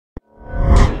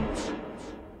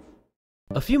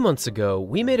A few months ago,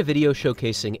 we made a video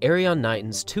showcasing Erriyon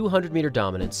Knighton's 200-meter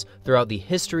dominance throughout the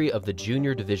history of the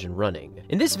junior division running.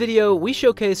 In this video, we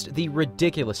showcased the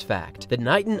ridiculous fact that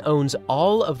Knighton owns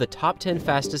all of the top 10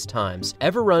 fastest times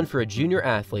ever run for a junior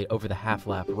athlete over the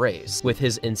half-lap race, with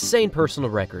his insane personal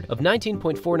record of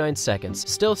 19.49 seconds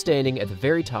still standing at the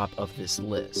very top of this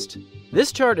list.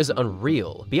 This chart is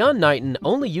unreal. Beyond Knighton,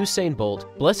 only Usain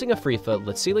Bolt, Blessing Afrifa,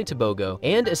 Letsile Tebogo,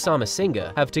 and Isama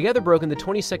Singa have together broken the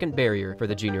 20-second barrier for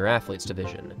the junior athletes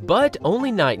division. But only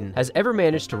Knighton has ever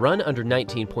managed to run under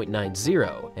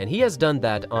 19.90, and he has done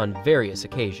that on various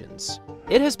occasions.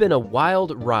 It has been a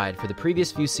wild ride for the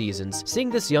previous few seasons, seeing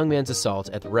this young man's assault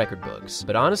at the record books.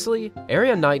 But honestly,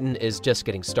 Erriyon Knighton is just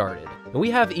getting started. And we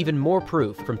have even more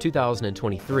proof from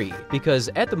 2023, because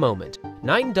at the moment,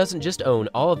 Knighton doesn't just own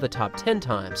all of the top 10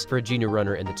 times for a junior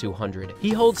runner in the 200, he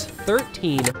holds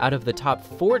 13 out of the top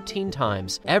 14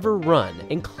 times ever run,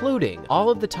 including all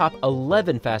of the top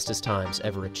 11 fastest times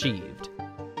ever achieved.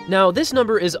 Now, this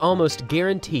number is almost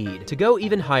guaranteed to go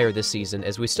even higher this season,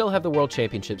 as we still have the World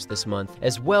Championships this month,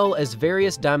 as well as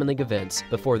various Diamond League events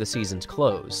before the seasons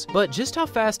close. But just how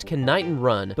fast can Knighton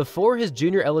run before his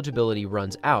junior eligibility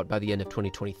runs out by the end of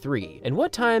 2023? And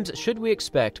what times should we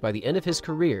expect by the end of his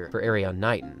career for Erriyon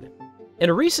Knighton? In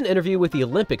a recent interview with the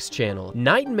Olympics channel,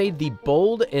 Knighton made the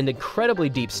bold and incredibly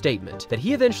deep statement that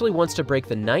he eventually wants to break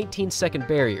the 19-second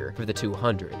barrier for the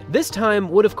 200. This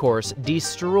time would, of course,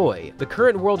 destroy the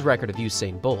current world record of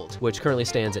Usain Bolt, which currently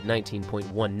stands at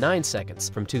 19.19 seconds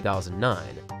from 2009.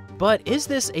 But is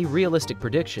this a realistic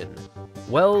prediction?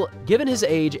 Well, given his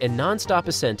age and non-stop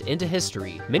ascent into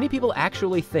history, many people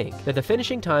actually think that the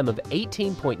finishing time of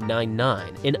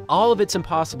 18.99 in all of its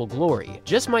impossible glory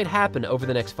just might happen over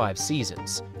the next 5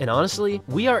 seasons. And honestly,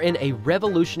 we are in a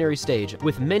revolutionary stage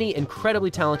with many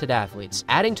incredibly talented athletes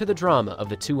adding to the drama of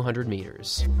the 200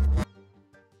 meters.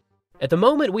 At the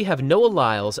moment, we have Noah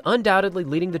Lyles undoubtedly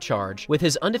leading the charge with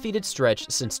his undefeated stretch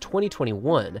since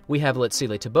 2021. We have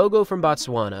Letsile Tebogo from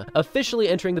Botswana officially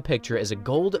entering the picture as a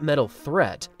gold medal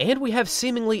threat. And we have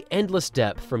seemingly endless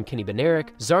depth from Kenny Benerick,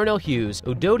 Zarnell Hughes,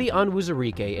 Udodi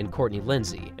Onwuzurike, and Courtney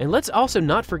Lindsay. And let's also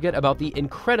not forget about the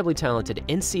incredibly talented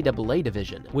NCAA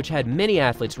division, which had many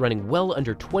athletes running well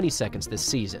under 20 seconds this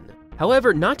season.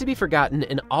 However, not to be forgotten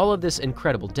in all of this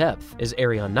incredible depth is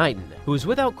Erriyon Knighton, who is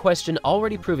without question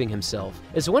already proving himself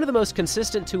as one of the most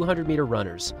consistent 200-meter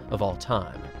runners of all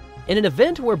time. In an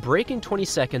event where breaking 20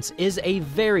 seconds is a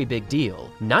very big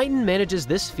deal, Knighton manages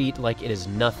this feat like it is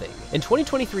nothing. In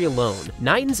 2023 alone,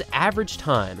 Knighton's average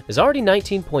time is already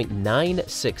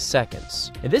 19.96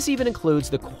 seconds. And this even includes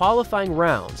the qualifying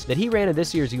rounds that he ran in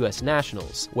this year's US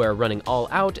Nationals, where running all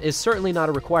out is certainly not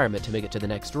a requirement to make it to the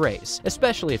next race,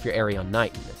 especially if you're Erriyon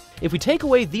Knighton. If we take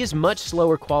away these much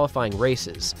slower qualifying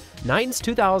races, Knighton's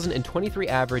 2023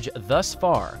 average thus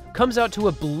far comes out to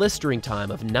a blistering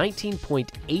time of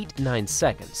 19.89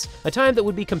 seconds, a time that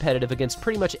would be competitive against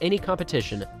pretty much any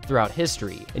competition throughout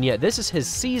history, and yet this is his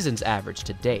season's average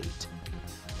to date.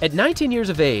 At 19 years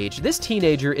of age, this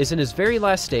teenager is in his very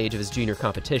last stage of his junior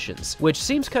competitions, which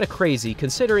seems kinda crazy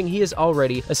considering he is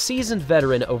already a seasoned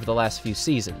veteran over the last few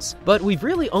seasons. But we've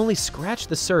really only scratched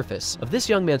the surface of this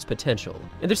young man's potential.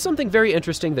 And there's something very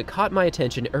interesting that caught my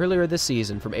attention earlier this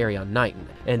season from Erriyon Knighton,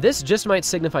 and this just might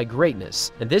signify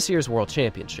greatness in this year's World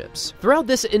Championships. Throughout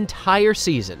this entire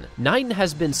season, Knighton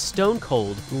has been stone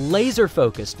cold, laser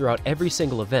focused throughout every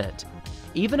single event.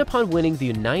 Even upon winning the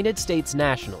United States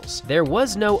Nationals, there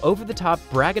was no over-the-top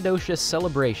braggadocious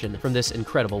celebration from this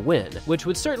incredible win, which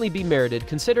would certainly be merited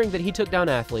considering that he took down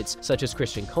athletes such as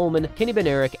Christian Coleman, Kenny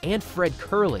Benerick, and Fred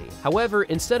Curley. However,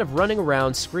 instead of running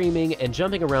around screaming and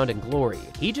jumping around in glory,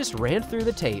 he just ran through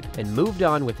the tape and moved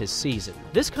on with his season.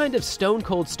 This kind of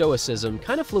stone-cold stoicism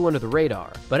kind of flew under the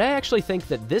radar, but I actually think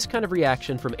that this kind of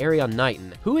reaction from Erriyon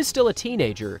Knighton, who is still a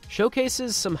teenager,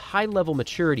 showcases some high-level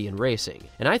maturity in racing,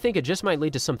 and I think it just might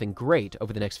lead to something great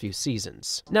over the next few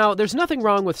seasons. Now, there's nothing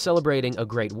wrong with celebrating a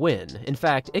great win. In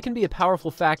fact, it can be a powerful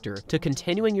factor to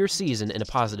continuing your season in a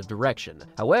positive direction.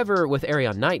 However, with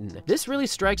Erriyon Knighton, this really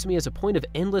strikes me as a point of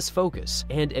endless focus,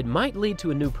 and it might lead to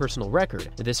a new personal record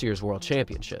at this year's World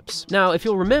Championships. Now, if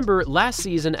you'll remember, last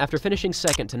season, after finishing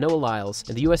second to Noah Lyles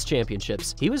in the US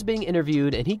Championships, he was being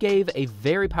interviewed and he gave a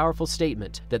very powerful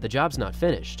statement that the job's not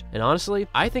finished. And honestly,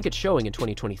 I think it's showing in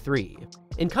 2023.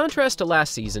 In contrast to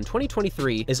last season,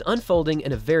 2023 is unfolding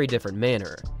in a very different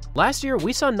manner. Last year,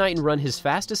 we saw Knighton run his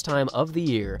fastest time of the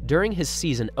year during his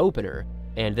season opener,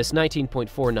 And this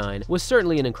 19.49 was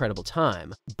certainly an incredible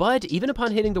time. But even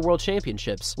upon hitting the World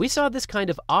Championships, we saw this kind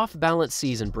of off-balance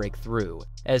season break through,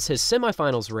 as his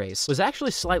semifinals race was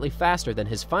actually slightly faster than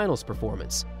his finals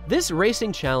performance. This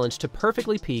racing challenge to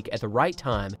perfectly peak at the right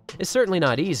time is certainly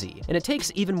not easy, and it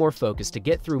takes even more focus to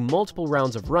get through multiple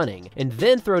rounds of running and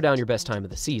then throw down your best time of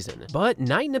the season. But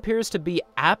Knighton appears to be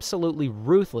absolutely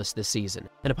ruthless this season,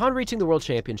 and upon reaching the World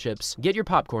Championships, get your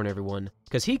popcorn everyone,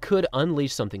 because he could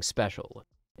unleash something special.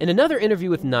 In another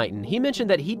interview with Knighton, he mentioned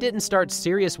that he didn't start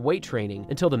serious weight training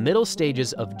until the middle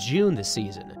stages of June this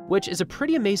season, which is a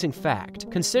pretty amazing fact,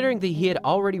 considering that he had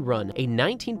already run a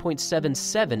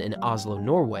 19.77 in Oslo,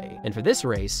 Norway. And for this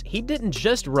race, he didn't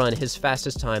just run his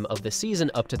fastest time of the season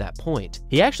up to that point.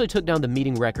 He actually took down the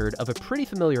meeting record of a pretty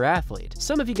familiar athlete.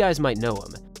 Some of you guys might know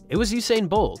him. It was Usain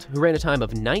Bolt, who ran a time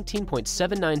of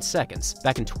 19.79 seconds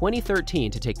back in 2013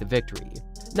 to take the victory.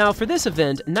 Now, for this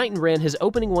event, Knighton ran his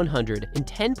opening 100 in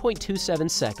 10.27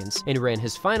 seconds and ran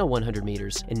his final 100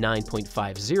 meters in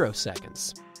 9.50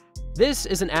 seconds. This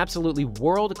is an absolutely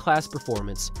world-class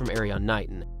performance from Erriyon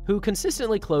Knighton, who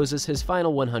consistently closes his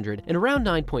final 100 in around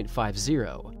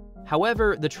 9.50.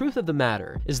 However, the truth of the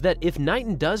matter is that if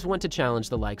Knighton does want to challenge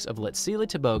the likes of Letsile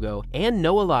Tebogo and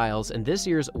Noah Lyles in this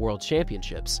year's World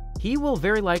Championships, he will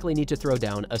very likely need to throw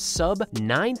down a sub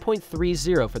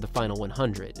 9.30 for the final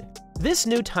 100. This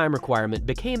new time requirement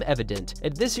became evident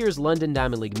at this year's London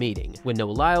Diamond League meeting, when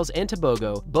Noah Lyles and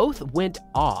Tebogo both went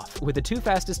off with the two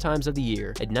fastest times of the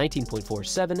year at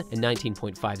 19.47 and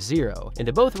 19.50, and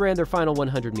they both ran their final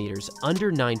 100 meters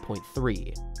under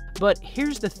 9.3. But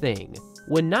here's the thing.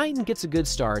 When Knighton gets a good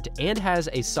start and has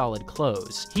a solid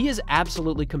close, he is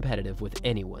absolutely competitive with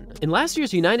anyone. In last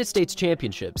year's United States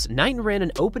Championships, Knighton ran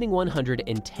an opening 100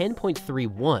 in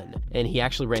 10.31, and he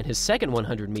actually ran his second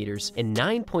 100 meters in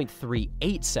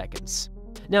 9.38 seconds.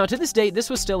 Now, to this date, this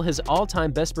was still his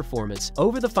all-time best performance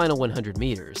over the final 100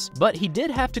 meters, but he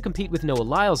did have to compete with Noah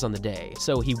Lyles on the day,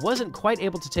 so he wasn't quite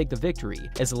able to take the victory,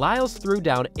 as Lyles threw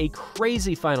down a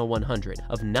crazy final 100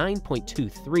 of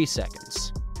 9.23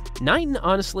 seconds. Knighton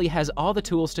honestly has all the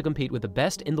tools to compete with the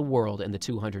best in the world in the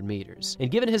 200 meters, and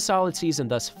given his solid season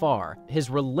thus far, his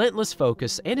relentless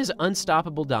focus, and his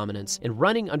unstoppable dominance in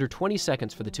running under 20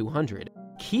 seconds for the 200,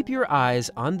 keep your eyes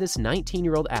on this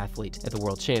 19-year-old athlete at the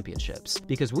World Championships,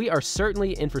 because we are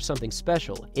certainly in for something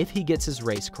special if he gets his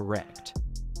race correct.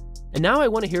 And now I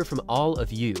want to hear from all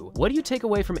of you. What do you take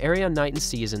away from Erriyon Knighton's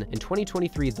season in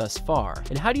 2023 thus far?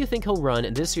 And how do you think he'll run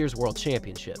in this year's World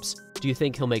Championships? Do you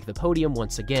think he'll make the podium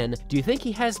once again? Do you think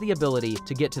he has the ability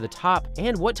to get to the top?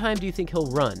 And what time do you think he'll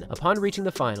run upon reaching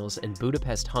the finals in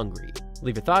Budapest, Hungary?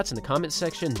 Leave your thoughts in the comments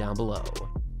section down below.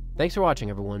 Thanks for watching,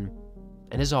 everyone.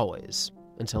 And as always,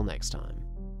 until next time.